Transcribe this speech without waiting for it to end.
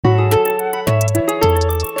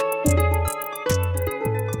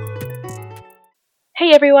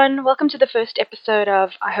Hey everyone, welcome to the first episode of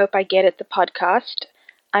I Hope I Get It, the podcast.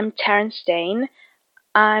 I'm Taryn Stain.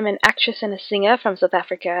 I'm an actress and a singer from South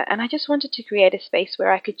Africa, and I just wanted to create a space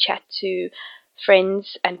where I could chat to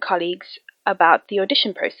friends and colleagues about the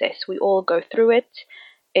audition process. We all go through it.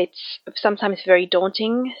 It's sometimes very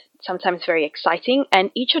daunting, sometimes very exciting,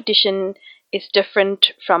 and each audition is different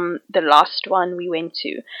from the last one we went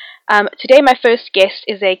to. Today, my first guest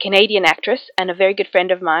is a Canadian actress and a very good friend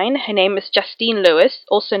of mine. Her name is Justine Lewis,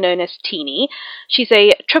 also known as Teenie. She's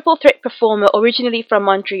a triple threat performer originally from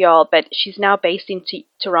Montreal, but she's now based in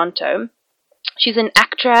Toronto. She's an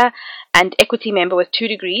actor and equity member with 2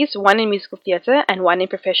 degrees, one in musical theatre and one in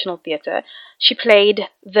professional theatre. She played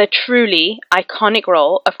the truly iconic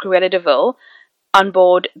role of Cruella de Vil on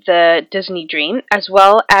board the Disney Dream, as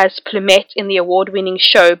well as Plumette in the award-winning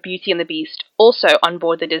show Beauty and the Beast, also on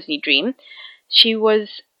board the Disney Dream. She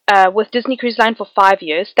was with Disney Cruise Line for 5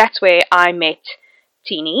 years. That's where I met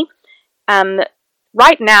Teenie.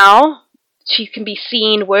 Right now, she can be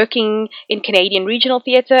seen working in Canadian regional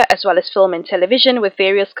theatre as well as film and television with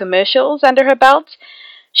various commercials under her belt.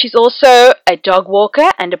 She's also a dog walker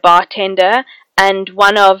and a bartender and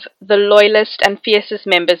one of the loyalist and fiercest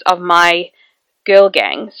members of my girl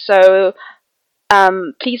gang. So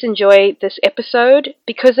please enjoy this episode.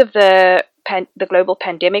 Because of the global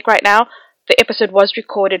pandemic right now, the episode was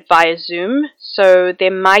recorded via Zoom, so there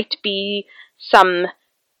might be some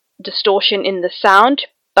distortion in the sound,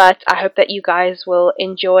 but I hope that you guys will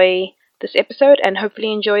enjoy this episode and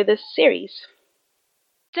hopefully enjoy this series.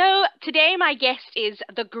 So today my guest is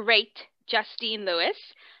the great Justine Lewis.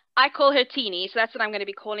 I call her Teenie, so that's what I'm going to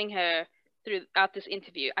be calling her throughout this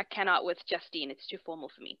interview. I cannot with Justine. It's too formal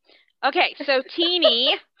for me. Okay, so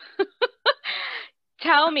Teenie,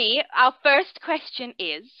 tell me, our first question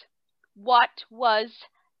is, what was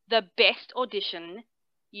the best audition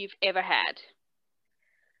you've ever had?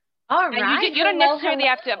 All right. You don't necessarily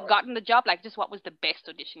have to have gotten the job, like just what was the best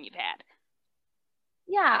audition you've had?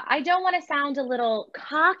 Yeah, I don't want to sound a little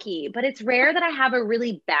cocky, but it's rare that I have a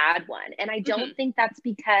really bad one. And I don't think that's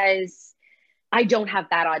because I don't have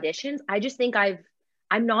bad auditions. I just think I'm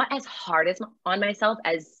not as hard on myself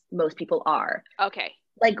as most people are. Okay.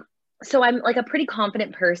 So I'm like a pretty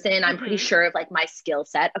confident person. I'm pretty sure of like my skill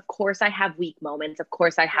set. Of course I have weak moments. Of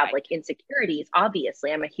course I have like insecurities.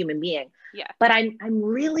 Obviously, I'm a human being. Yeah. But I'm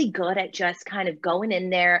really good at just kind of going in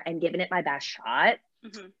there and giving it my best shot.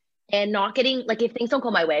 And not getting, like, if things don't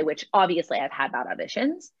go my way, which obviously I've had bad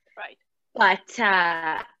auditions. Right. But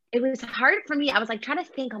it was hard for me. I was like trying to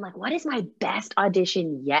think, I'm like, what is my best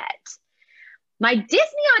audition yet? My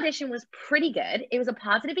Disney audition was pretty good. It was a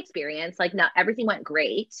positive experience. Like, not everything went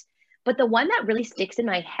great. But the one that really sticks in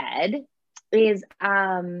my head is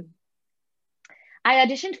I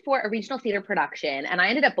auditioned for a regional theater production and I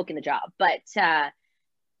ended up booking the job. But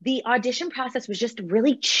the audition process was just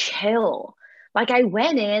really chill. Like, I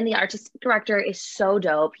went in, the artistic director is so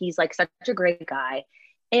dope. He's like such a great guy.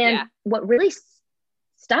 And what really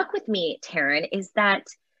stuck with me, Taryn, is that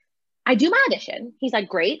I do my audition. He's like,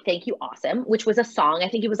 great, thank you, awesome, which was a song. I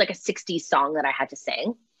think it was like a 60s song that I had to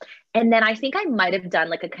sing. And then I think I might have done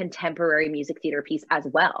like a contemporary music theater piece as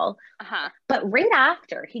well. But right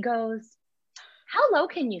after, he goes, how low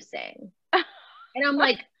can you sing? And I'm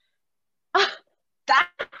like, oh,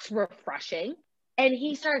 that's refreshing. And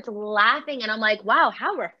he starts laughing and I'm like, wow,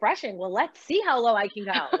 how refreshing. Well, let's see how low I can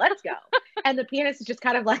go. Let's go. And the pianist is just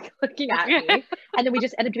kind of like looking at me. And then we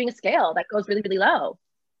just end up doing a scale that goes really, really low.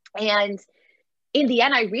 And in the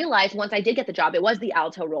end, I realized once I did get the job, it was the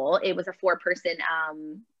alto role. It was a 4-person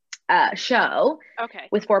show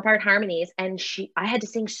with 4-part harmonies. And I had to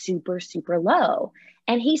sing super, super low.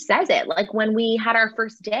 And he says it, like, when we had our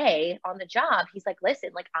first day on the job, he's like,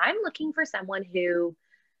 listen, like, I'm looking for someone who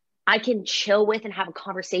I can chill with and have a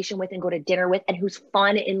conversation with and go to dinner with and who's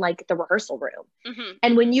fun in like the rehearsal room.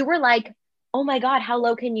 And when you were like, oh my God, how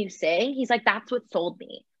low can you sing? He's like, that's what sold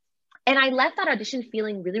me. And I left that audition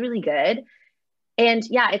feeling really, really good. And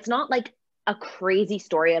yeah, it's not like a crazy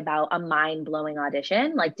story about a mind-blowing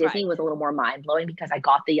audition. Like Disney was a little more mind-blowing because I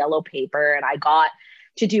got the yellow paper and I got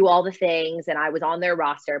to do all the things and I was on their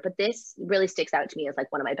roster. But this really sticks out to me as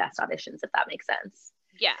like one of my best auditions, if that makes sense.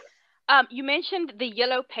 Yeah. You mentioned the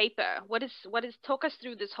yellow paper. What is talk us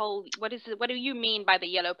through this whole, what do you mean by the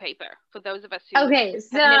yellow paper for those of us who have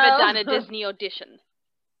never done a Disney audition?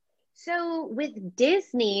 So with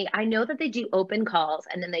Disney, I know that they do open calls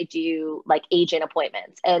and then they do like agent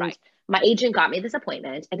appointments. And my agent got me this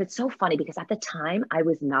appointment. And it's so funny because at the time I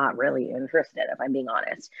was not really interested, if I'm being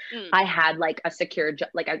honest. I had like a secure,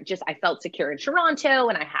 like I felt secure in Toronto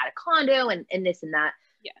and I had a condo and this and that.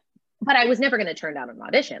 But I was never going to turn down an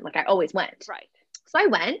audition. Like I always went. So I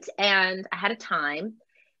went and I had a time,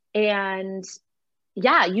 and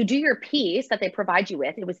yeah, you do your piece that they provide you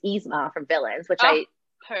with. It was Yzma from Villains, which Oh, I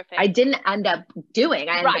perfect. didn't end up doing.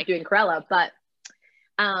 I ended up Right. doing Cruella, but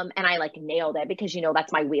and I like nailed it because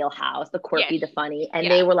that's my wheelhouse, the Yes. quirky, the funny. And Yeah.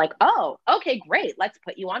 they were like, "Oh, okay, great. Let's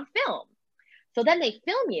put you on film." So then they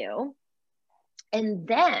film you, and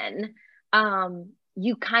then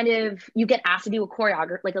you get asked to do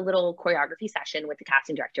a like a little choreography session with the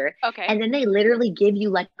casting director. Okay. And then they literally give you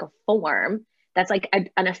like a form that's like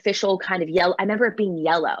an official kind of yellow. I remember it being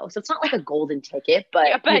yellow. So it's not like a golden ticket,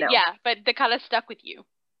 Yeah, but but the color stuck with you.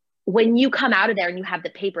 when you come out of there and you have the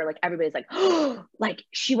paper, like everybody's like, oh, like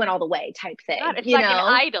she went all the way type thing, God, it's like in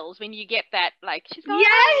Idols when you get that, like, she's going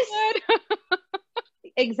Yes, Hollywood.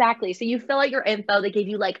 exactly. So you fill out your info. They gave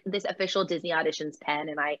you like this official Disney auditions pen,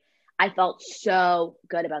 and I felt so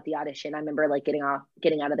good about the audition. I remember like getting out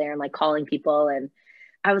of there and like calling people, and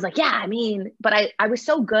I was like, yeah, I mean, but I was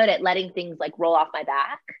so good at letting things like roll off my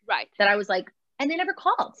back Right. that I was like, and they never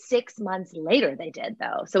called. 6 months later they did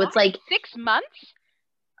though. So What? it's like 6 months?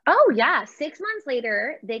 Oh yeah, 6 months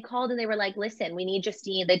later, they called and they were like, "Listen, we need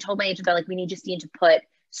Justine." They told my agent, they're like, "We need Justine to put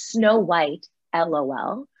Snow White,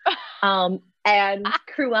 LOL, and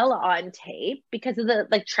Cruella on tape because of the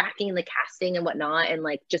like tracking and the casting and whatnot, and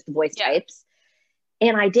like just the voice Yeah. types."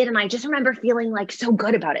 And I did, and I just remember feeling like so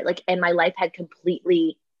good about it, like, and my life had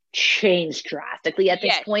completely changed drastically at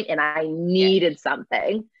this Yes. point, and I needed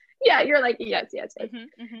something. Yeah, you're like, yes.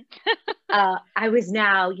 I was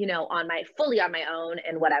now, fully on my own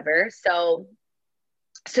and whatever. So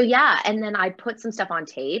yeah. And then I put some stuff on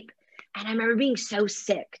tape, and I remember being so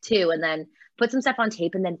sick too. And then put some stuff on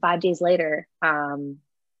tape. And then 5 days later,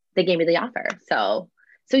 they gave me the offer. So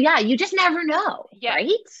yeah, you just never know. Yeah.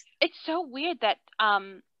 Right. It's so weird that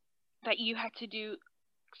you had to do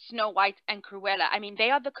Snow White and Cruella. I mean,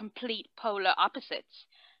 they are the complete polar opposites.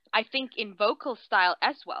 I think in vocal style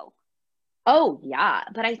as well. Oh yeah,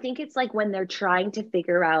 but I think it's like when they're trying to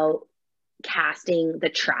figure out casting the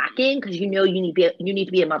tracking, because you need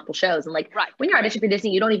to be in multiple shows, and like when you're auditioning for Disney,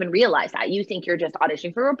 you don't even realize that. You think you're just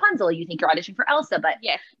auditioning for Rapunzel, you think you're auditioning for Elsa, but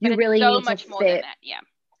yes, you really so need much to more than fit. that. Yeah,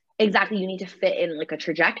 exactly. You need to fit in like a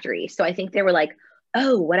trajectory. So I think they were like,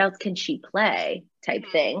 oh, what else can she play type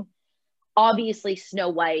thing. Obviously Snow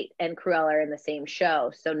White and Cruella are in the same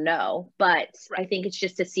show, so no, but I think it's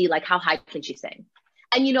just to see like how high can she sing.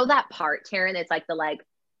 And that part, Taryn, it's like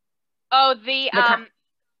oh, yeah.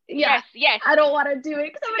 Yes. I don't want to do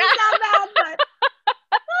it because I'm gonna sound bad,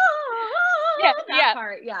 but that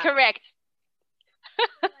part, yeah. Correct.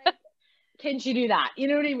 Like, can she do that? You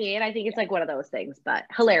know what I mean? I think it's like one of those things, but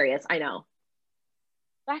hilarious. I know.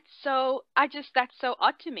 That's so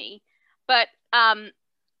odd to me. But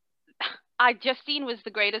Justine was the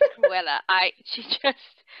greatest Cruella.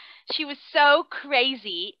 She was so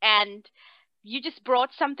crazy, and you just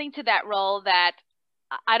brought something to that role that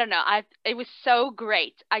I don't know. It was so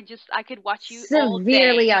great. I could watch you all day.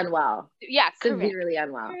 Severely unwell. Yeah, severely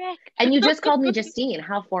unwell. Correct. And you just called me Justine.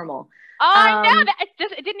 How formal. Oh, I know that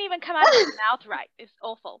it didn't even come out of my mouth right. It's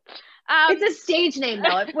awful. It's a stage name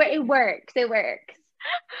though. It works. It works.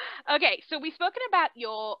 Okay, so we've spoken about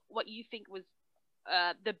what you think was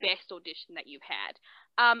the best audition that you've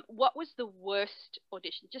had. What was the worst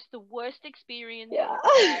audition? Just the worst experience Yeah.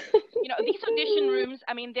 you've had? These audition rooms,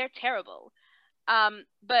 I mean, they're terrible.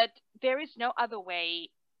 But there is no other way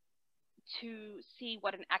to see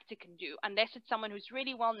what an actor can do unless it's someone who's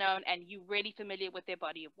really well known and you're really familiar with their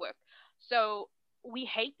body of work. So we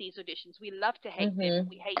hate these auditions. We love to hate them.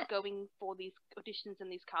 We hate going for these auditions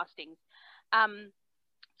and these castings.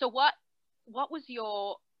 So what was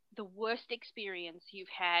the worst experience you've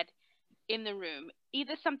had in the room?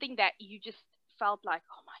 Either something that you just felt like,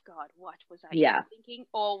 oh my God, what was I thinking?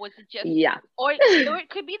 Or was it just, or it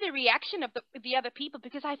could be the reaction of the other people,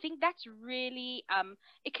 because I think that's really,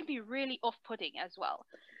 it can be really off-putting as well.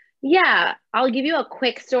 Yeah, I'll give you a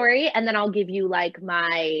quick story and then I'll give you like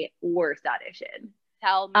my worst audition.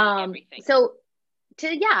 Tell me everything. So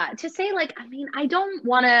to say like, I mean, I don't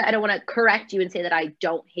want to correct you and say that I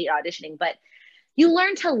don't hate auditioning, but you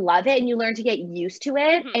learn to love it and you learn to get used to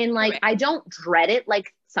it. And like, I don't dread it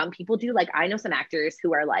like some people do. Like I know some actors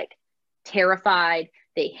who are like terrified.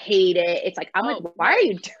 They hate it. It's like, I'm like, why are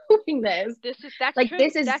you doing this? That's like, true.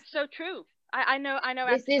 That's so true. I know.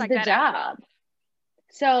 This is the job.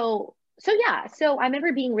 So yeah. So I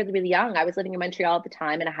remember being really, really young. I was living in Montreal at the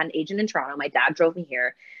time and I had an agent in Toronto. My dad drove me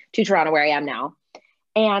here to Toronto where I am now.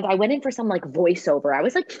 And I went in for some like voiceover. I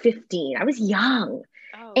was like 15. I was young.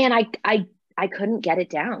 And I couldn't get it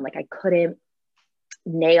down. Like I couldn't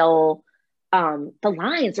nail the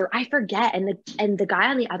lines, or I forget. And the guy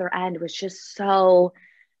on the other end was just so,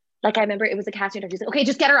 like, I remember it was a casting director. He's like, okay,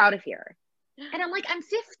 just get her out of here. And I'm like, I'm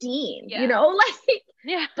 15, Yeah. you know, like,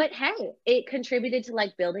 Yeah. but hey, it contributed to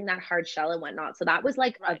like building that hard shell and whatnot. So that was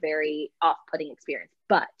like a very off-putting experience.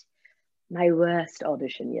 But my worst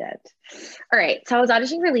audition yet. All right. So I was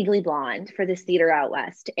auditioning for Legally Blonde for this theater out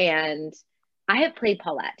west. And I have played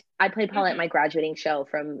Paulette. I played Paulette my graduating show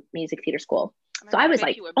from music theater school. So I was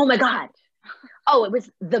like, oh my God. Oh, it was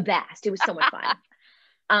the best. It was so much fun.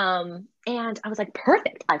 And I was like,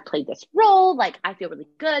 perfect. I've played this role. Like, I feel really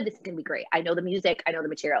good. This is going to be great. I know the music. I know the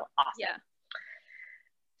material. Awesome. Yeah.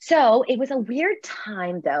 So it was a weird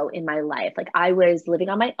time though in my life. Like, I was living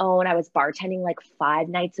on my own. I was bartending like 5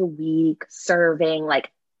 nights a week, serving,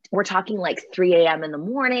 like, we're talking like 3 a.m. in the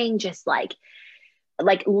morning, just like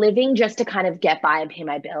living just to kind of get by and pay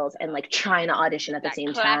my bills, and like trying to audition at the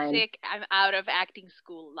same time. Classic, I'm out of acting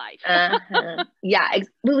school life. Yeah. It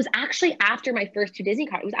was actually after my first 2 Disney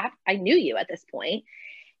cards. It was after I knew you at this point.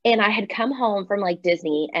 And I had come home from like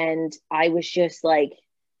Disney, and I was just like,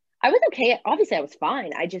 I was okay. Obviously I was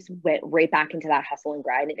fine. I just went right back into that hustle and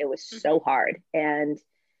grind, and it was so hard. And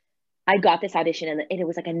I got this audition, and it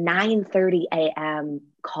was like a 9:30 a.m.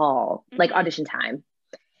 call, like audition time.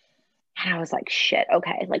 And I was like, shit,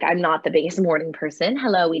 okay. Like, I'm not the biggest morning person.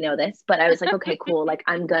 Hello, we know this. But I was like, okay, cool. Like,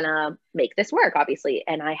 I'm gonna make this work, obviously.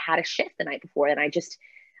 And I had a shift the night before, and I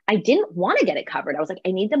didn't want to get it covered. I was like,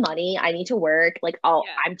 I need the money. I need to work. Like,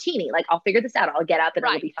 I'm teeny. Like, I'll figure this out. I'll get up and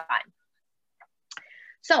it'll be fine.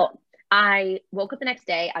 So I woke up the next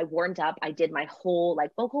day. I warmed up. I did my whole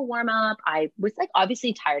like vocal warm up. I was like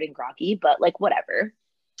obviously tired and groggy, but like whatever.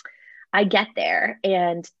 I get there,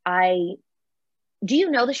 and do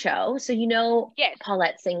you know the show? So you know, yes.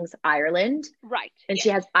 Paulette sings Ireland. Right. And she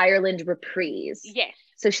has Ireland reprise. Yes.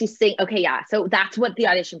 So she's okay, yeah. So that's what the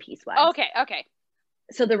audition piece was. Okay.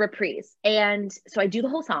 So the reprise. And so I do the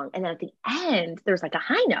whole song. And then at the end, there's like a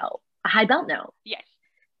high note, a high belt note. Yes.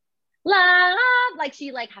 La, like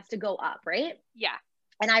she like has to go up, right? Yeah.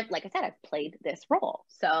 And like I said, I've played this role.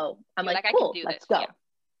 So I'm like, cool, let's go. Yeah.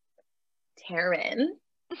 Taryn,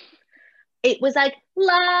 it was like,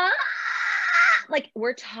 la, like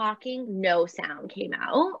we're talking, no sound came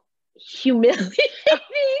out. Humiliating.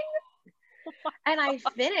 And I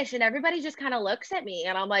finish, and everybody just kind of looks at me,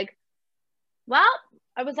 and I'm like, well,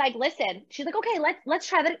 I was like, listen. She's like, okay, let's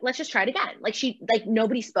try that. Let's just try it again. Like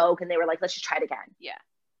nobody spoke, and they were like, let's just try it again. Yeah.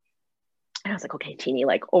 And I was like, okay, Teeny,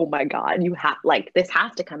 like, oh my God, you have like this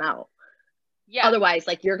has to come out. Yeah. Otherwise,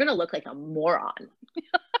 like you're gonna look like a moron.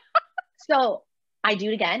 So I do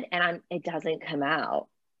it again, and it doesn't come out.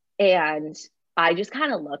 And I just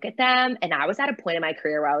kind of look at them, and I was at a point in my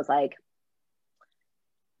career where I was like,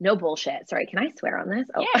 no bullshit. Sorry, can I swear on this?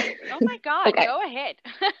 Oh, yeah. Oh my God, okay. Go ahead.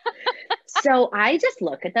 So I just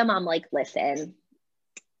look at them. I'm like, listen,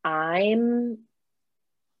 I'm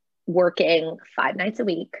working 5 nights a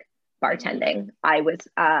week, bartending. I was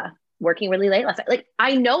working really late last night. Like,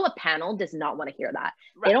 I know a panel does not want to hear that.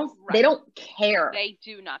 Right, they don't care. They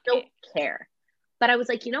do not care. But I was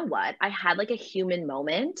like, you know what? I had like a human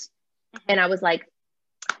moment, and I was like,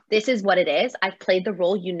 this is what it is. I've played the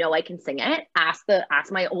role. You know, I can sing it. Ask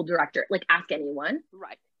my old director, like ask anyone.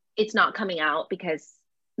 Right. It's not coming out because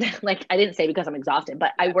like, I didn't say because I'm exhausted,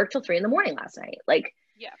 but I worked till 3 a.m. last night. Like,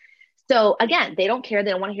 yeah. So again, they don't care.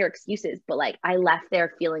 They don't want to hear excuses, but like I left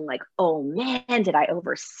there feeling like, oh man, did I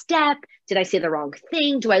overstep? Did I say the wrong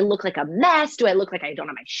thing? Do I look like a mess? Do I look like I don't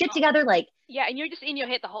have my shit together? Like, yeah. And you're just in your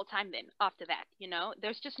head the whole time then after that, you know,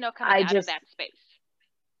 there's just no coming out of that space.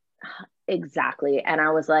 Exactly. And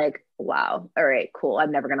I was like, wow, all right, cool.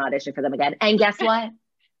 I'm never going to audition for them again. And guess what?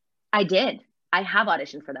 I did. I have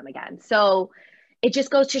auditioned for them again. So it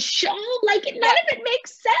just goes to show like none of it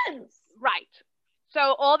makes sense. Right. So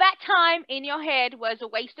all that time in your head was a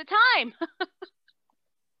waste of time.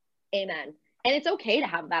 Amen. And it's okay to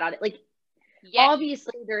have that on it. Like,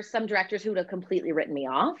 obviously there's some directors who would have completely written me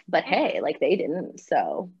off, but hey, like they didn't.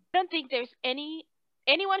 So I don't think there's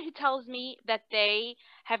anyone who tells me that they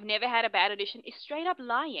have never had a bad audition is straight up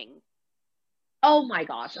lying. Oh my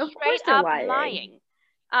gosh. Of course they're lying.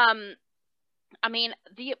 I mean,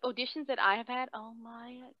 the auditions that I have had, oh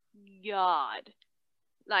my God.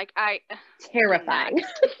 Like terrifying.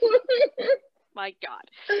 My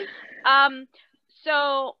God.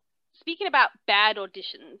 So speaking about bad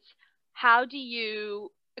auditions, how do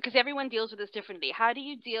you, because everyone deals with this differently, how do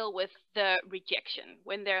you deal with the rejection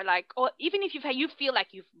when they're like, or even if you feel like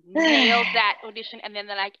you've nailed that audition and then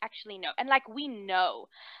they're like, actually no. And like, we know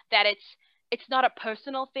that it's not a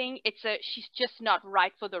personal thing. She's just not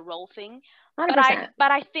right for the role thing. 100%.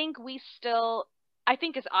 But I think I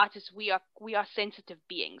think as artists we are sensitive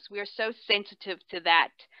beings. We are so sensitive to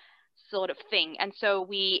that sort of thing, and so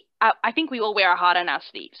I think we all wear our heart on our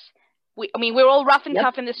sleeves. I mean, we're all rough and Yep.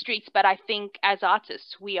 tough in the streets, but I think as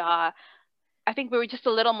artists I think we're just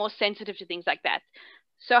a little more sensitive to things like that.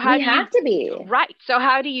 So how We do you have to be. right? So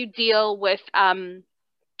how do you deal with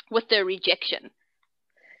the rejection?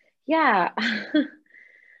 Yeah.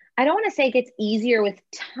 I don't want to say it gets easier with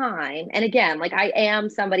time. And again, like I am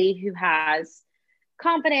somebody who has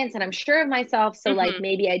confidence and I'm sure of myself. So like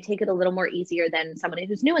maybe I take it a little more easier than somebody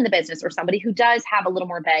who's new in the business or somebody who does have a little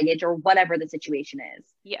more baggage or whatever the situation is.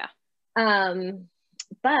 Yeah.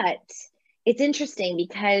 But it's interesting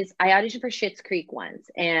because I auditioned for Schitt's Creek once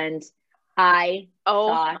and I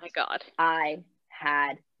thought my God. I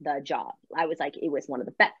had the job. I was like, it was one of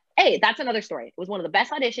the best. Hey, that's another story. It was one of the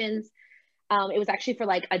best auditions. It was actually for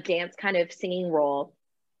like a dance kind of singing role.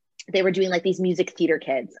 They were doing like these music theater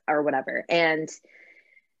kids or whatever. And,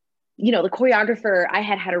 you know, the choreographer, I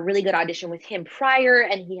had a really good audition with him prior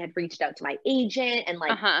and he had reached out to my agent and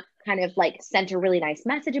like kind of like sent a really nice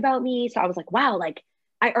message about me. So I was like, wow, like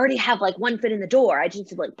I already have like one foot in the door. I just need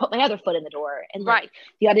to like put my other foot in the door. And like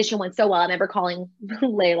the audition went so well. I remember calling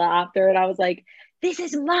Layla after and I was like, this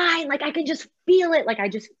is mine. Like I can just feel it. Like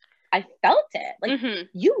I felt it. Like,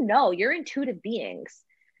 you know, you're intuitive beings.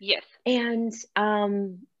 Yes. And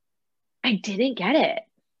I didn't get it.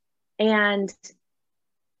 And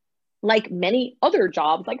like many other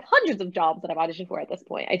jobs, like hundreds of jobs that I've auditioned for at this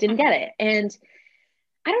point, I didn't get it. And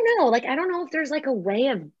I don't know, like, I don't know if there's like a way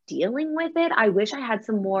of dealing with it. I wish I had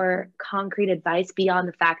some more concrete advice beyond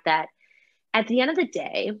the fact that at the end of the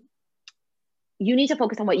day, you need to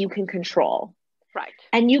focus on what you can control. Right.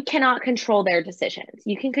 And you cannot control their decisions.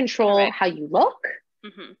 You can control how you look,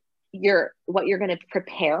 what you're going to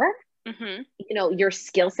prepare, you know, your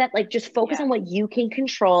skill set. Like just focus on what you can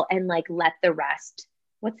control and like let the rest.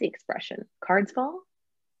 What's the expression? Cards fall?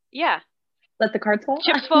 Yeah. Let the cards fall?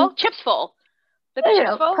 Chips fall? Chips fall. Let the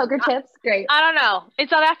chips fall? Poker chips? Great. I don't know. In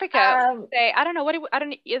South Africa, I don't know.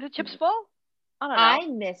 Is it chips fall? I don't know. I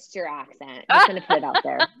missed your accent. I'm just going to put it out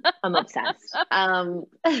there. I'm obsessed.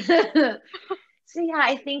 So yeah,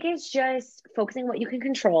 I think it's just focusing on what you can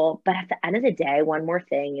control. But at the end of the day, one more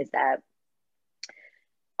thing is that,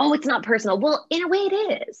 oh, it's not personal. Well, in a way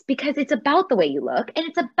it is because it's about the way you look and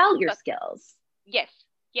it's about your skills. Yes.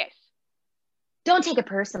 Yes. Don't take it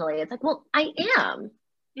personally. It's like, well, I am.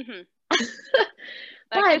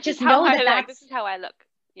 But like, just know that this is how I look.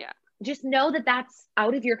 Yeah. Just know that that's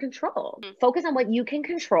out of your control. Focus on what you can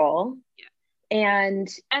control. Yeah. And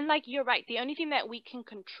like, you're right. The only thing that we can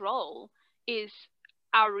control is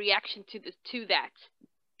our reaction to that.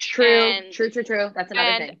 True. That's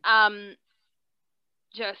another thing.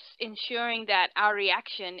 Just ensuring that our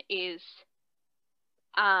reaction is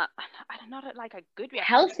I don't know, like a good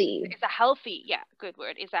reaction. Healthy. It's a healthy, good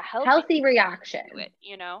word. It's a healthy reaction to it,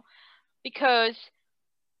 you know, because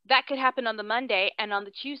that could happen on the Monday and on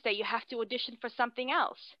the Tuesday you have to audition for something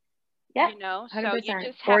else. Yeah, you know, 100%. So you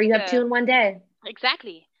just have you have two in one day.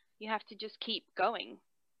 Exactly. You have to just keep going.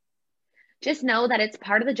 Just know that it's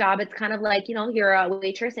part of the job. It's kind of like, you know, you're a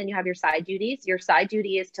waitress and you have your side duties. Your side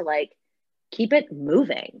duty is to like keep it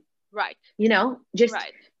moving. Right. You know, just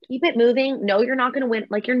keep it moving. No, you're not going to win.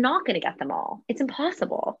 Like, you're not going to get them all. It's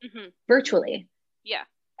impossible virtually. Yeah.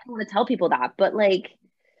 I don't want to tell people that, but like,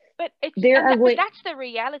 but it's that's the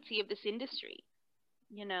reality of this industry,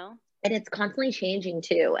 you know, and it's constantly changing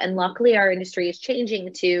too. And luckily our industry is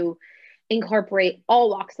changing to incorporate all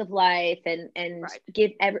walks of life and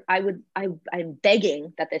give I'm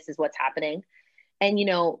begging that this is what's happening. And, you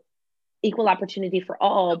know, equal opportunity for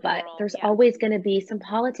all, but there's always going to be some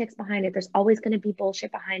politics behind it. There's always going to be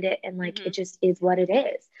bullshit behind it. And like, it just is what it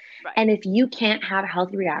is. Right. And if you can't have a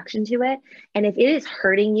healthy reaction to it, and if it is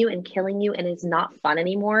hurting you and killing you and it's not fun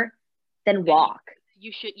anymore, then walk.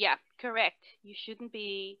 You should, correct. You shouldn't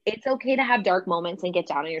be. It's okay to have dark moments and get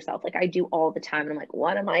down on yourself. Like I do all the time. And I'm like,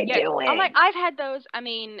 what am I doing? I'm like, I've had those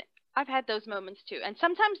moments too. And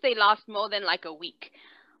sometimes they last more than like a week.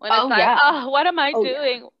 When it's like, oh, what am I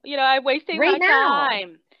doing? You know, I'm wasting my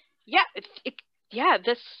time. Yeah,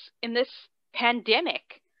 in this pandemic.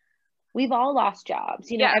 We've all lost jobs.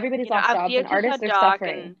 You know, everybody's lost jobs and artists are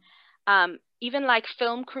suffering. And, even like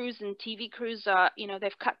film crews and TV crews are, you know,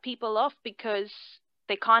 they've cut people off because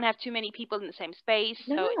they can't have too many people in the same space.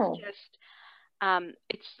 No. So it's just,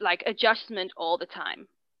 it's like adjustment all the time.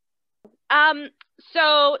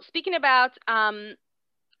 So speaking about,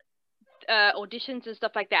 auditions and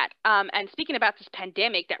stuff like that, and speaking about this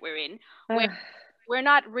pandemic that we're in, we're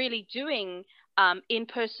not really doing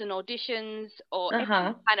in-person auditions or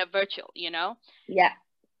kind of virtual, you know.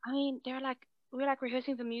 I mean, there are like we're like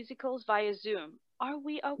rehearsing the musicals via Zoom. Are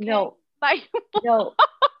we okay? No, Like, no,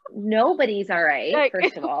 nobody's all right, like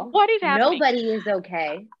first of all. what is happening? Nobody is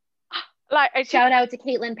okay. Like, I just Shout out to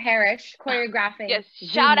Caitlin Parrish choreographing yes,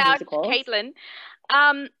 shout Zoom out musicals.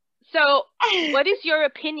 Caitlin. So what is your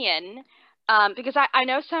opinion? Because I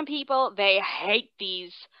know some people, they hate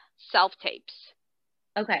these self tapes.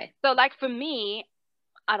 Okay. So like for me,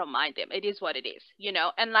 I don't mind them. It is what it is, you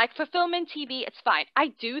know? And like for film and TV, it's fine.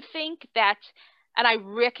 I do think that, and I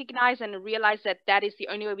recognize and realize that that is the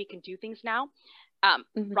only way we can do things now,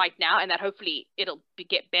 right now, and that hopefully it'll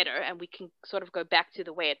get better and we can sort of go back to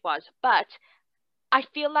the way it was. But I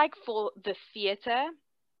feel like for the theater,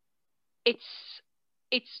 it's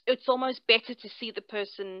it's almost better to see the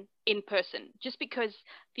person in person, just because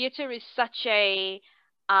theater is such a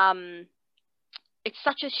um it's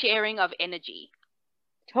such a sharing of energy.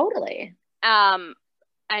 Totally. Um,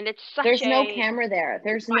 and it's such There's no a camera there.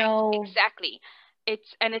 There's right, no exactly.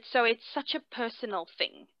 It's such a personal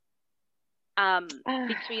thing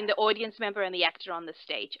between the audience member and the actor on the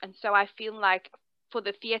stage. And so I feel like for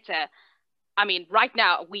the theater, I mean, right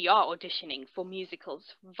now we are auditioning for musicals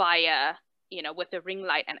via, you know, with a ring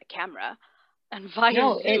light and a camera and via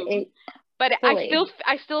no, Zoom. it But fully.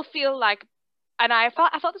 I still feel like, and I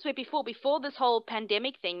felt this way before this whole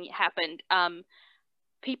pandemic thing happened.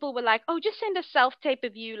 People were like, "Oh, just send a self tape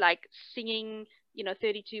of you like singing, you know,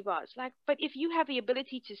 32 bars." Like, but if you have the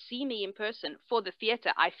ability to see me in person for the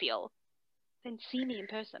theater, I feel, then see me in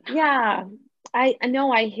person. Yeah, I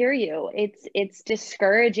know, I hear you. It's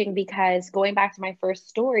discouraging because going back to my first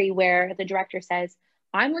story where the director says,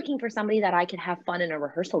 I'm looking for somebody that I can have fun in a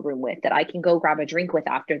rehearsal room with, that I can go grab a drink with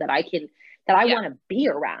after, that I Yeah. want to be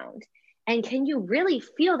around. And can you really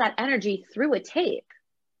feel that energy through a tape?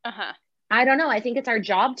 Uh-huh. I don't know. I think it's our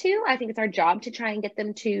job to. I think it's our job to try and get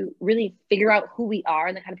them to really figure out who we are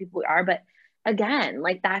and the kind of people we are. But again,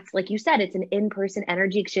 like that's like you said, it's an in-person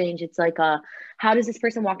energy exchange. It's like how does this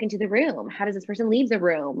person walk into the room? How does this person leave the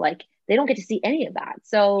room? Like they don't get to see any of that.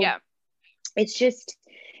 So Yeah. it's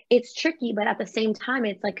tricky, but at the same time,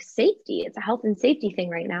 it's like safety. It's a health and safety thing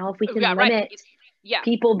right now. If we can Yeah, right. limit Yeah.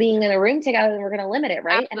 people being in a room together, then we're going to limit it,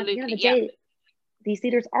 right? And at the Absolutely. end of the Yeah. day, these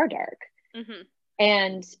theaters are dark. Mm-hmm.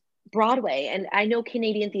 And Broadway, and I know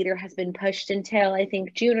Canadian theater has been pushed until I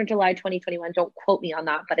think June or July 2021. Don't quote me on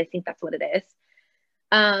that, but I think that's what it is.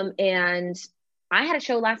 And I had a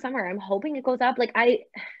show last summer. I'm hoping it goes up.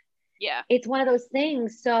 Yeah. It's one of those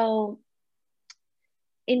things. So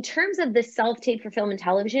in terms of the self-tape for film and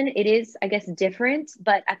television, it is, I guess, different.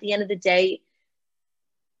 But at the end of the day,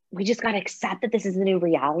 we just got to accept that this is the new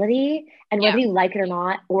reality. And whether you like it or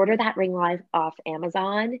not, order that ring light off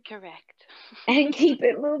Amazon. Correct. And keep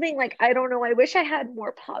it moving. Like, I don't know. I wish I had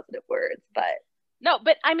more positive words, but. No,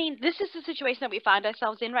 but I mean, this is the situation that we find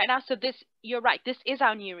ourselves in right now. So you're right. This is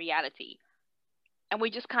our new reality. And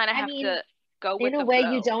we just kind of have to go with the flow. In a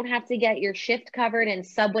way, you don't have to get your shift covered in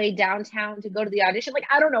Subway downtown to go to the audition. Like,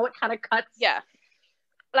 I don't know, what kind of cuts. Yeah.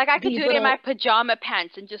 Like I could do it in my pajama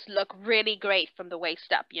pants and just look really great from the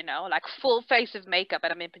waist up, you know, like full face of makeup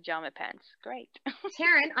and I'm in pajama pants. Great.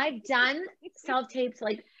 Taryn, I've done self-tapes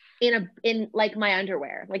like in like my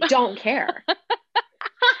underwear. Like, don't care.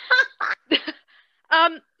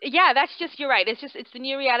 Yeah, that's just, you're right. It's the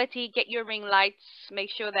new reality. Get your ring lights.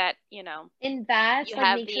 Make sure that, you know, invest,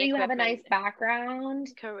 like make sure you have a nice background.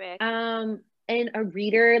 Correct. And a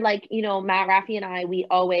reader, like, you know, Matt Raffi and I, we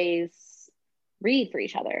always read for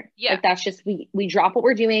each other. Yeah. Like that's just, we drop what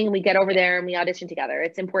we're doing and we get over there and we audition together.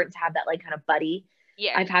 It's important to have that like kind of buddy.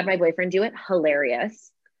 Yeah. I've had my boyfriend do it.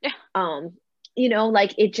 Hilarious. Yeah. You know,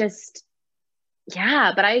 like it just,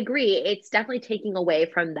 yeah, but I agree. It's definitely taking away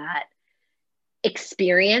from that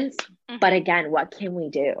experience. Mm-hmm. But again, what can we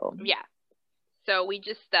do? Yeah. So we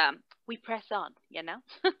just, we press on, you know?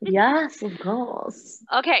 Yes, of course.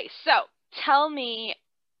 Okay. So tell me,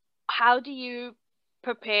 how do you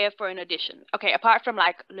prepare for an audition? Okay, apart from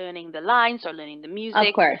like learning the lines or learning the music,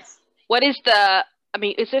 of course, what is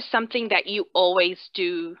is there something that you always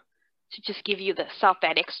do to just give you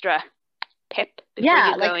that extra pep before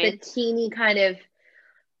you go in? The teeny kind of,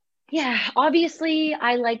 obviously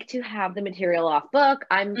I like to have the material off book.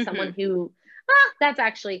 I'm someone who that's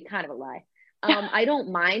actually kind of a lie. I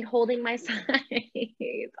don't mind holding my sides.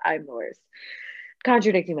 I'm the worst.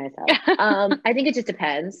 Contradicting myself. I think it just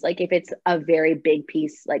depends. Like if it's a very big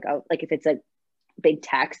piece, like if it's a big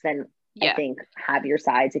text, then I think have your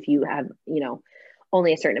sides if you have, you know,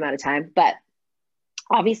 only a certain amount of time. But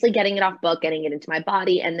obviously getting it off book, getting it into my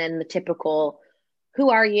body, and then the typical,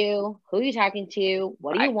 who are you? Who are you talking to?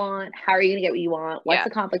 What do you want? How are you gonna get what you want? What's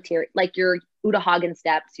the conflict here? Like your Uta Hagen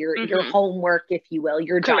steps, your homework, if you will,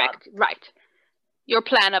 your job. Right. Your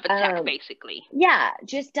plan of attack, basically. Yeah,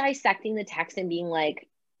 just dissecting the text and being like,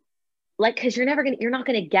 because you're never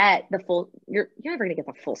gonna get the full. You're never gonna get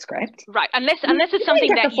the full script, right? Unless it's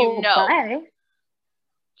something that you know. Play.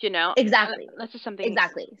 You know, exactly. Unless it's something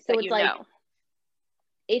exactly. So it's like,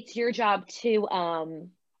 it's your job to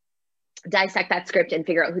dissect that script and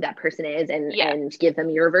figure out who that person is and give them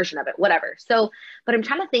your version of it, whatever. So, but I'm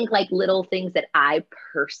trying to think like little things that I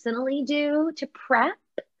personally do to prep.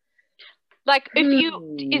 Like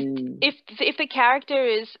if the character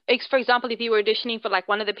is, for example, if you were auditioning for like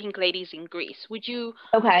one of the Pink Ladies in Greece, would you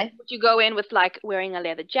go in with like wearing a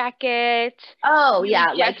leather jacket? Oh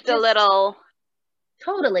yeah, just a little.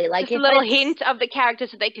 Totally, like just a little hint of the character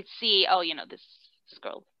so they could see, oh, you know, this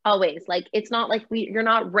girl. Always, like, it's not like you're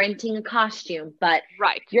not renting a costume, but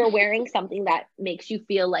you're wearing something that makes you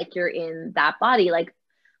feel like you're in that body. Like,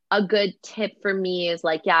 a good tip for me is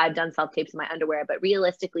like, yeah, I've done self-tapes in my underwear, but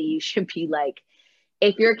realistically, you should be like,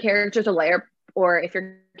 if your character's a lawyer, or if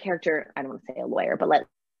your character, I don't want to say a lawyer, but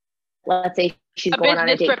let's say she's going on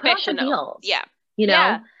a date, put on some heels. Yeah. You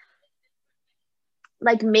know?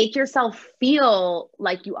 Like, make yourself feel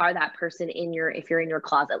like you are that person if you're in your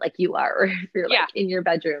closet, like you are, or if you're like in your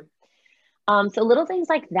bedroom. So little things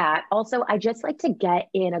like that. Also, I just like to get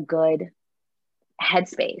in a good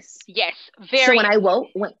headspace. Yes. Very. So when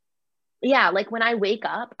I wake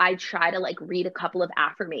up, I try to like read a couple of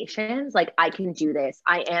affirmations. Like, I can do this.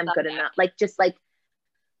 I am good enough. Like, just like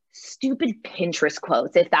stupid Pinterest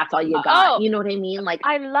quotes, if that's all you got. You know what I mean? Like,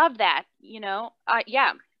 I love that, you know?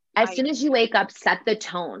 Yeah. As soon as you wake up, set the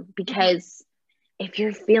tone, because if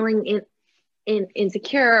you're feeling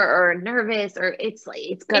insecure or nervous, or it's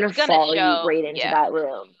gonna follow you right into that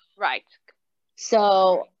room. Right.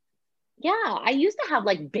 So yeah, I used to have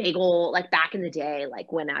like big old, like back in the day,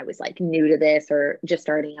 like when I was like new to this or just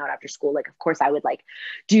starting out after school, like of course I would like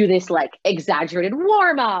do this like exaggerated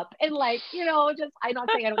warm up and like, you know, just, I'm not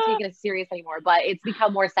saying I don't take it as serious anymore, but it's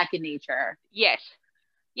become more second nature. Yes.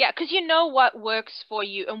 Yeah, because you know what works for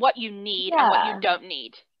you and what you need and what you don't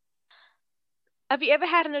need. Have you ever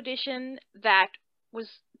had an audition that was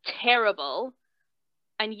terrible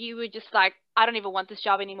and you were just like, I don't even want this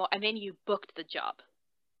job anymore, and then you booked the job?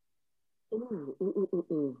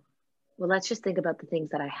 Ooh. Well, let's just think about the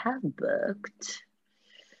things that I have booked.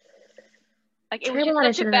 Like, it was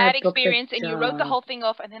just such a bad experience and you wrote the whole thing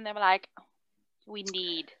off, and then they were like, we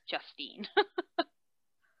need Justine.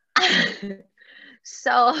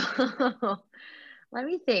 So let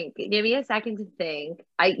me think. Give me a second to think.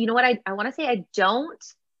 You know what? I want to say I don't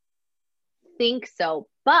think so,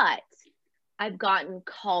 but I've gotten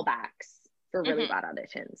callbacks for really bad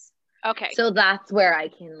auditions. Okay. So that's where I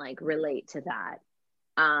can like relate to that.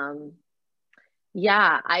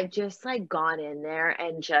 Yeah, I've just like gone in there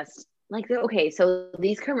and just like, okay, so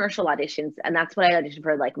these commercial auditions, and that's what I audition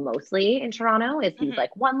for like mostly in Toronto, is these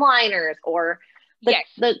like one-liners or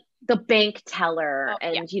the bank teller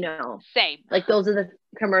and you know, same, like those are the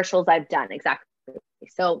commercials I've done. Exactly.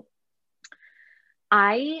 So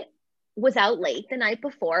I was out late the night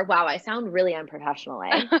before. Wow, I sound really unprofessional,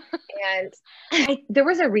 eh? And there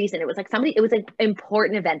was a reason. It was like it was an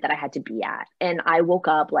important event that I had to be at, and I woke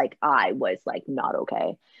up like I was like not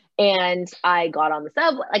okay. And I got on the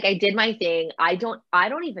subway, like I did my thing. I don't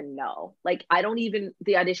even know. Like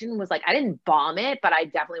the audition was like, I didn't bomb it, but I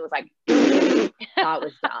definitely was like, that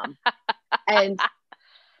was dumb. And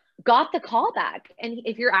got the call back. And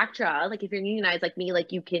if you're ACTRA, like if you're unionized like me,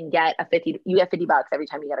 like you get $50 every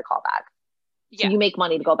time you get a call back. So you make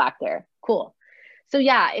money to go back there. Cool. So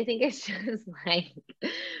yeah, I think it's just like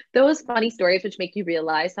those funny stories which make you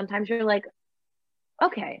realize sometimes you're like,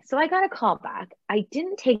 okay, so I got a call back. I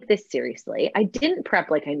didn't take this seriously. I didn't prep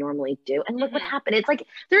like I normally do. And look what happened. It's like,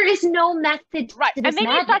 there is no method. Right. And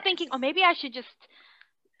maybe you start thinking, oh, maybe I should just,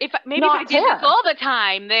 if I did this all the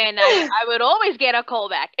time, then I would always get a call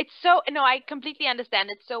back. It's so, no, I completely understand.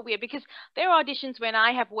 It's so weird because there are auditions when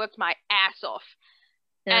I have worked my ass off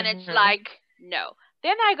and it's like, no.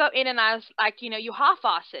 Then I go in and I was like, you know, you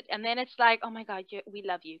half-ass it. And then it's like, oh my God, we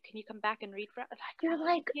love you. Can you come back and read for us? Like, you're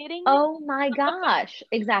like, oh my gosh.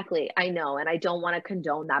 Exactly. I know. And I don't want to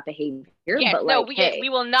condone that behavior. Yes, but no, like, we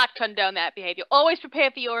will not condone that behavior. Always prepare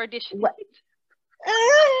for your audition. But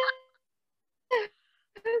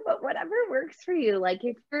whatever works for you. Like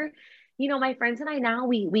if you're, you know, my friends and I now,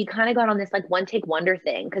 we kind of got on this like one take wonder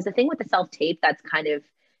thing. Because the thing with the self-tape that's kind of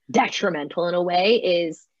detrimental in a way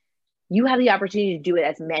is you have the opportunity to do it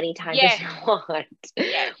as many times as you want,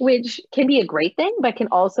 which can be a great thing, but can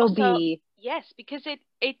also be because it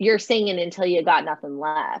you're singing until you got nothing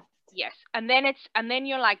left. Yes, and then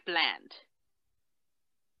you're like bland.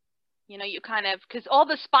 You know, you kind of, because all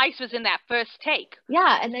the spice was in that first take.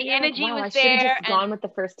 Yeah, and then The you're energy like, wow, was I should have there, just gone with the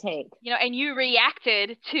first take. you know, and you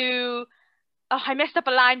reacted to, oh, I messed up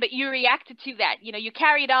a line, but you reacted to that. You know, you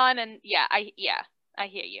carried on, and I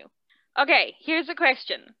hear you. Okay, here's a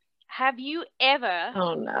question. Have you ever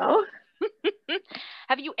Oh no.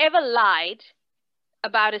 have you ever lied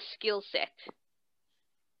about a skill set?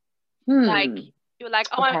 Like you're like,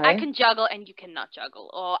 oh, Okay. I can juggle and you cannot juggle,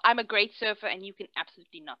 or I'm a great surfer and you can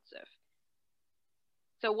absolutely not surf.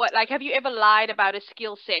 So what, like, have you ever lied about a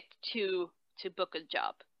skill set to book a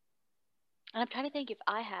job? And I'm trying to think if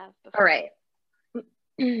I have before. All right.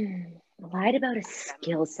 Lied about a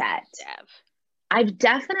skill set. I've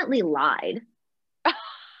definitely lied.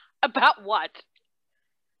 About what?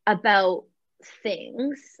 About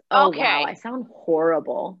things. Oh, okay. Wow, I sound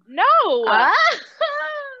horrible. No.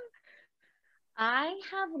 I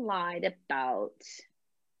have lied about.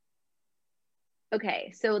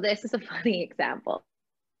 Okay, so this is a funny example.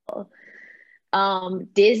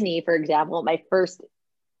 Disney, for example, the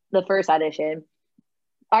first audition.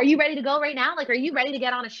 Are you ready to go right now? Like, are you ready to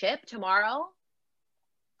get on a ship tomorrow?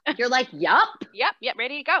 You're like, yup. Yep,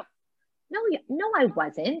 ready to go. No, I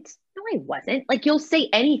wasn't. Like, you'll say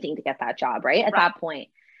anything to get that job, right? At that point.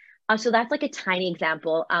 So that's like a tiny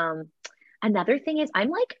example. Another thing is I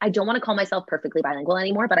don't want to call myself perfectly bilingual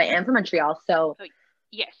anymore, but I am from Montreal. So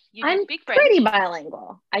yes, I'm speak French. Pretty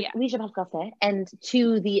bilingual. Oui, je parle français. And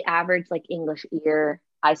to the average like English ear,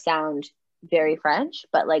 I sound very French,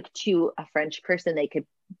 but like to a French person, they could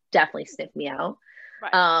definitely sniff me out.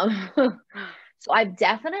 So I've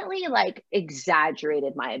definitely like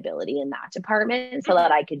exaggerated my ability in that department so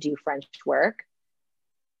that I could do French work.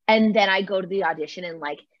 And then I go to the audition and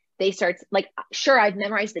like they start like, sure, I've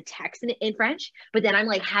memorized the text in French, but then I'm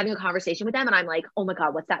like having a conversation with them and I'm like, oh my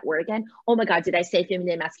God, what's that word again? Oh my God, did I say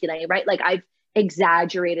féminin masculin, right? Like I've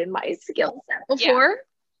exaggerated my skill set before.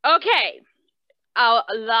 Yeah. Okay. Our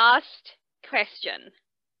last question.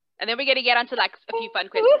 And then we're going to get onto like a few fun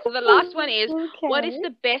questions. So the last one is, what is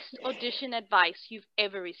the best audition advice you've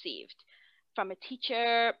ever received? From a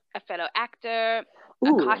teacher, a fellow actor,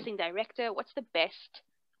 a casting director? What's the best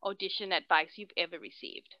audition advice you've ever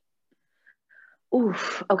received?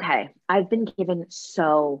 Oof. Okay. I've been given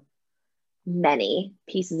so many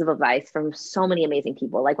pieces of advice from so many amazing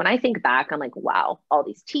people. Like when I think back, I'm like, wow, all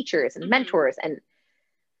these teachers and mentors and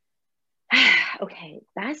okay,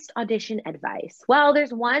 best audition advice. Well,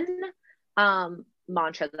 there's one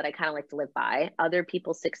mantra that I kind of like to live by. Other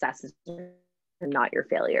people's successes are not your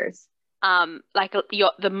failures. Like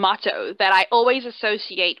the motto that I always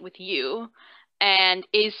associate with you and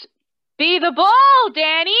is be the ball,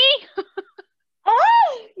 Danny.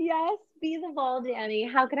 Oh, yes, be the ball, Danny.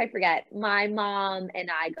 How could I forget? My mom and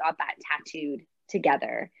I got that tattooed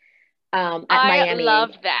together at Miami. I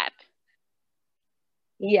love that.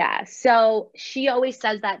 Yeah. So she always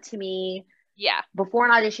says that to me. Yeah. Before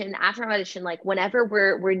an audition, after an audition, like whenever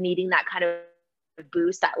we're needing that kind of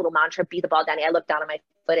boost, that little mantra, be the ball, Danny. I look down at my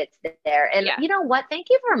foot, it's there. And you know what?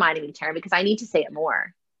 Thank you for reminding me, Taryn, because I need to say it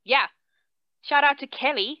more. Yeah. Shout out to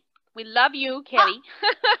Kelly. We love you, Kelly. We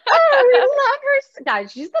love her.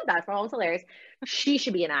 Guys, she's the best. Almost hilarious. She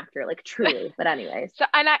should be an actor, like truly. But anyways. So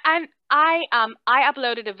I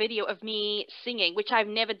uploaded a video of me singing, which I've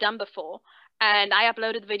never done before. And I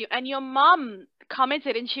uploaded the video and your mom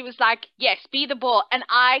commented and she was like, yes, be the ball. And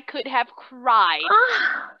I could have cried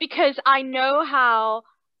because I know how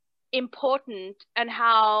important and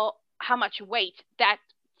how much weight that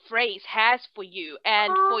phrase has for you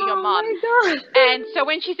and for your mom. And so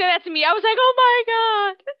when she said that to me, I was like, oh my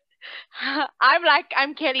God.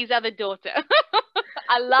 I'm Kelly's other daughter.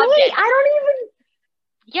 I love it. I don't even.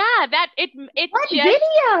 Yeah, that it what just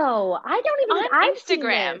video? I don't even think on I've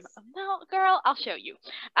Instagram. Seen this. No, girl, I'll show you.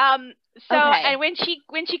 And when she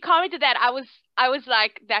commented that, I was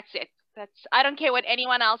like, that's it. I don't care what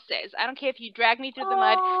anyone else says. I don't care if you drag me through the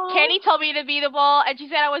mud. Kenny told me to be the ball, and she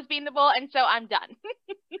said I was being the ball, and so I'm done.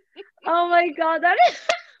 Oh my God, that is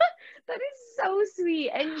so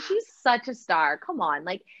sweet, and she's such a star. Come on,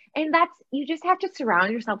 like, and you just have to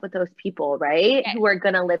surround yourself with those people, right? Yes. Who are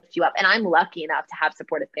gonna lift you up. And I'm lucky enough to have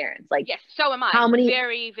supportive parents. Like, yes, so am I. How many?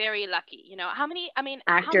 Very, very lucky. You know how many? I mean,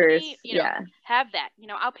 actors. How many, have that. You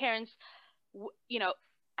know, our parents,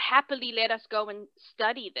 happily let us go and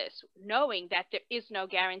study this, knowing that there is no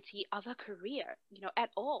guarantee of a career, at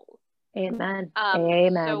all. Amen.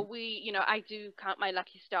 Amen. So I do count my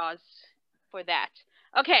lucky stars for that.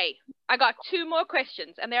 Okay, I got 2 more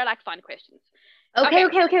questions, and they're like fun questions. Okay.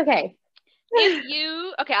 Okay,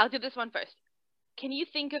 I'll do this one first. Can you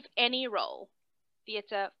think of any role,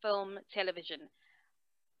 theater, film, television,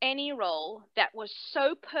 any role that was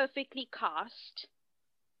so perfectly cast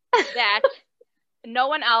that no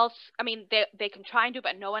one else, I mean, they can try and do,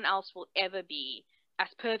 but no one else will ever be as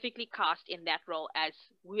perfectly cast in that role as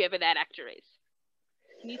whoever that actor is?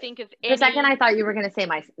 Can you think of For a second, any? I thought you were going to say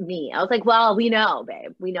me. I was like, well, we know,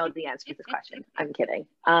 babe. We know the answer to this question. I'm kidding.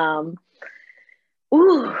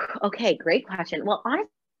 Ooh, okay, great question. Well, honestly,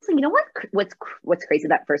 you know what's crazy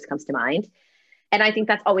that first comes to mind, and I think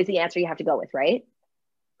that's always the answer you have to go with, right?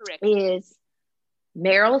 Correct. Is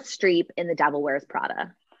Meryl Streep in The Devil Wears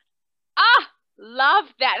Prada. Love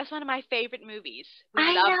that. That's one of my favorite movies.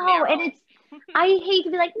 I love know, Meryl. and I hate to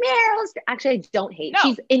be like Meryl Streep. Actually, I don't hate. No.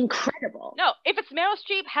 She's incredible. No, if it's Meryl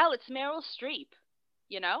Streep, hell, it's Meryl Streep.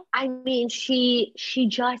 You know? I mean, she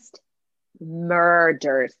just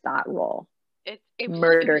murders that role. It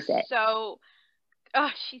murders it. So,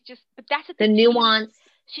 she's just. But that's the nuance.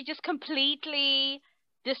 She just completely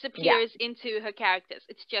disappears into her characters.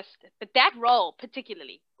 It's just, but that role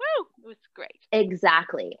particularly, woo, it was great.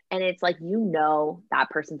 Exactly. And it's like, that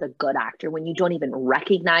person's a good actor when you don't even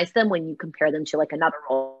recognize them, when you compare them to like another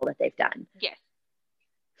role that they've done. Yes.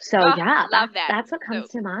 So yeah, that's what comes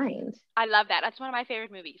to mind. I love that. That's one of my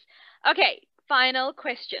favorite movies. Okay, final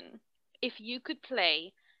question. If you could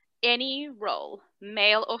play any role,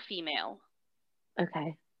 male or female,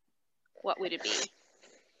 okay, what would it be?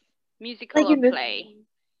 Musical or play?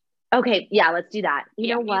 Okay, yeah, let's do that.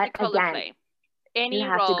 You know what? Again, play. Any you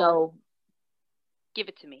have role, to go. Give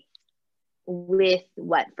it to me. With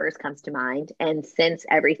what first comes to mind. And since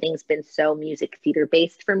everything's been so music theater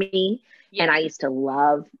based for me, and I used to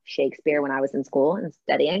love Shakespeare when I was in school and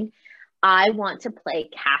studying, I want to play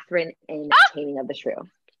Catherine in Taming of the Shrew.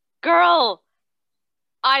 Girl,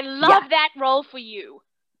 I love that role for you.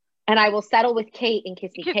 And I will settle with Kate in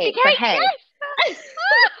Kiss Me Kate. But hey. Yes.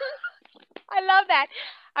 I love that.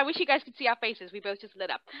 I wish you guys could see our faces. We both just lit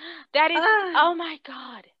up. That is, oh my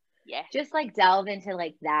God. Yes. Just like delve into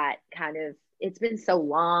like that kind of, it's been so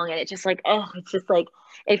long and it's just like, it's just like,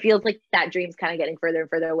 it feels like that dream's kind of getting further and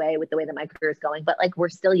further away with the way that my career is going. But like, we're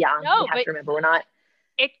still young. No, we have to remember we're not.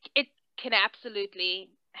 It can absolutely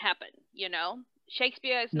happen, you know?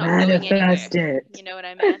 Shakespeare is not going anywhere. You know what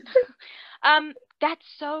I mean? That's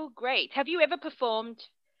so great. Have you ever performed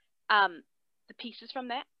the pieces from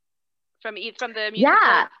that? From the musical?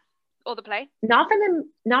 Yeah. Or the play? Not for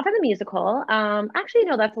the musical. Actually,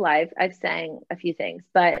 no, that's a live. I've sang a few things,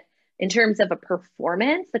 but in terms of a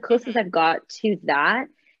performance, the closest I've got to that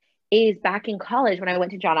is back in college when I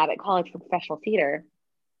went to John Abbott College for professional theater.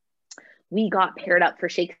 We got paired up for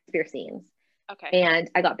Shakespeare scenes. Okay. And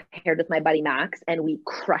I got paired with my buddy Max, and we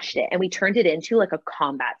crushed it. And we turned it into like a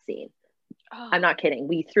combat scene. Oh. I'm not kidding.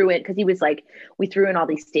 We threw in, because he was like, we threw in all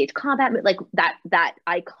these stage combat, like that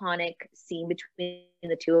iconic scene between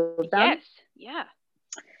the two of them. Yes. Yeah.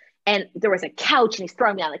 And there was a couch, and he's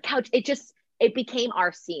throwing me on the couch. It became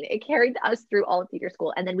our scene. It carried us through all of theater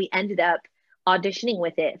school. And then we ended up auditioning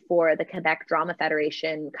with it for the Quebec Drama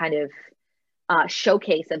Federation kind of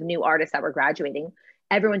showcase of new artists that were graduating.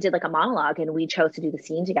 Everyone did like a monologue, and we chose to do the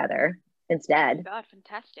scene together instead. Oh God,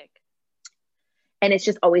 fantastic. And it's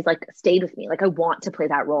just always like stayed with me. Like I want to play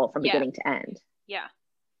that role from beginning to end. Yeah.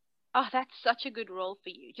 Oh, that's such a good role for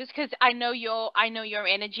you. Just because I know your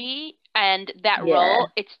energy and that role.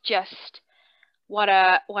 It's just what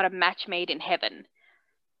a match made in heaven.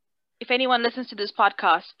 If anyone listens to this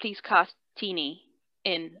podcast, please cast Teenie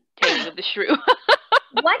in Taming of the Shrew.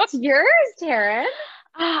 What's yours, Taryn?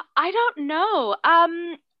 I don't know.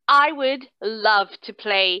 I would love to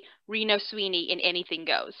play Reno Sweeney in Anything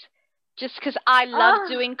Goes. Just because I love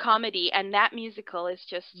doing comedy, and that musical is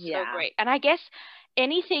just so great. And I guess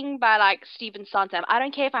anything by like Stephen Sondheim. I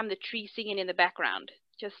don't care if I'm the tree singing in the background.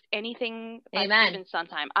 Just anything by Stephen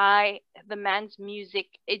Sondheim. The man's music,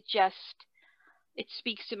 it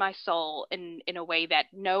speaks to my soul in a way that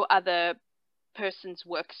no other person's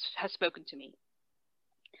works has spoken to me.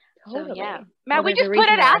 Totally. So yeah, man, we just put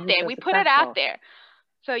it out there. We put it out there.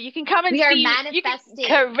 So you can come and see. We are manifesting.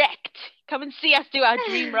 Correct. Come and see us do our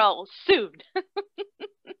dream roles soon.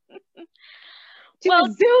 To a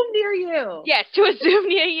Zoom near you. Yes, to a Zoom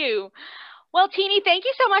near you. Well, Teenie, thank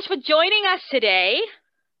you so much for joining us today.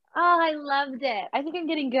 Oh, I loved it. I think I'm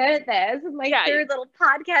getting good at this. This is my third little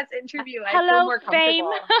podcast interview. I feel more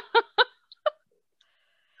comfortable.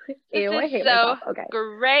 Fame. Ew, I hate myself. Okay.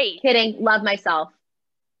 Great. Kidding. Love myself.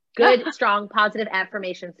 Good, strong, positive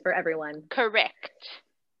affirmations for everyone. Correct.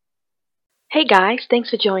 Hey guys, thanks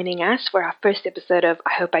for joining us for our first episode of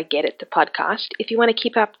I Hope I Get It, the podcast. If you want to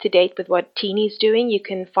keep up to date with what Teenie's doing, you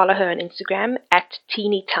can follow her on Instagram at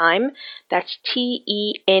TeenieTime. That's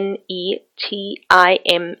TENETIME,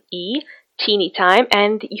 teeny time,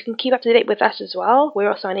 and you can keep up to date with us as well. We're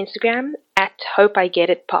also on Instagram at Hope I Get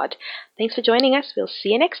It Pod. Thanks for joining us. We'll see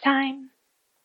you next time.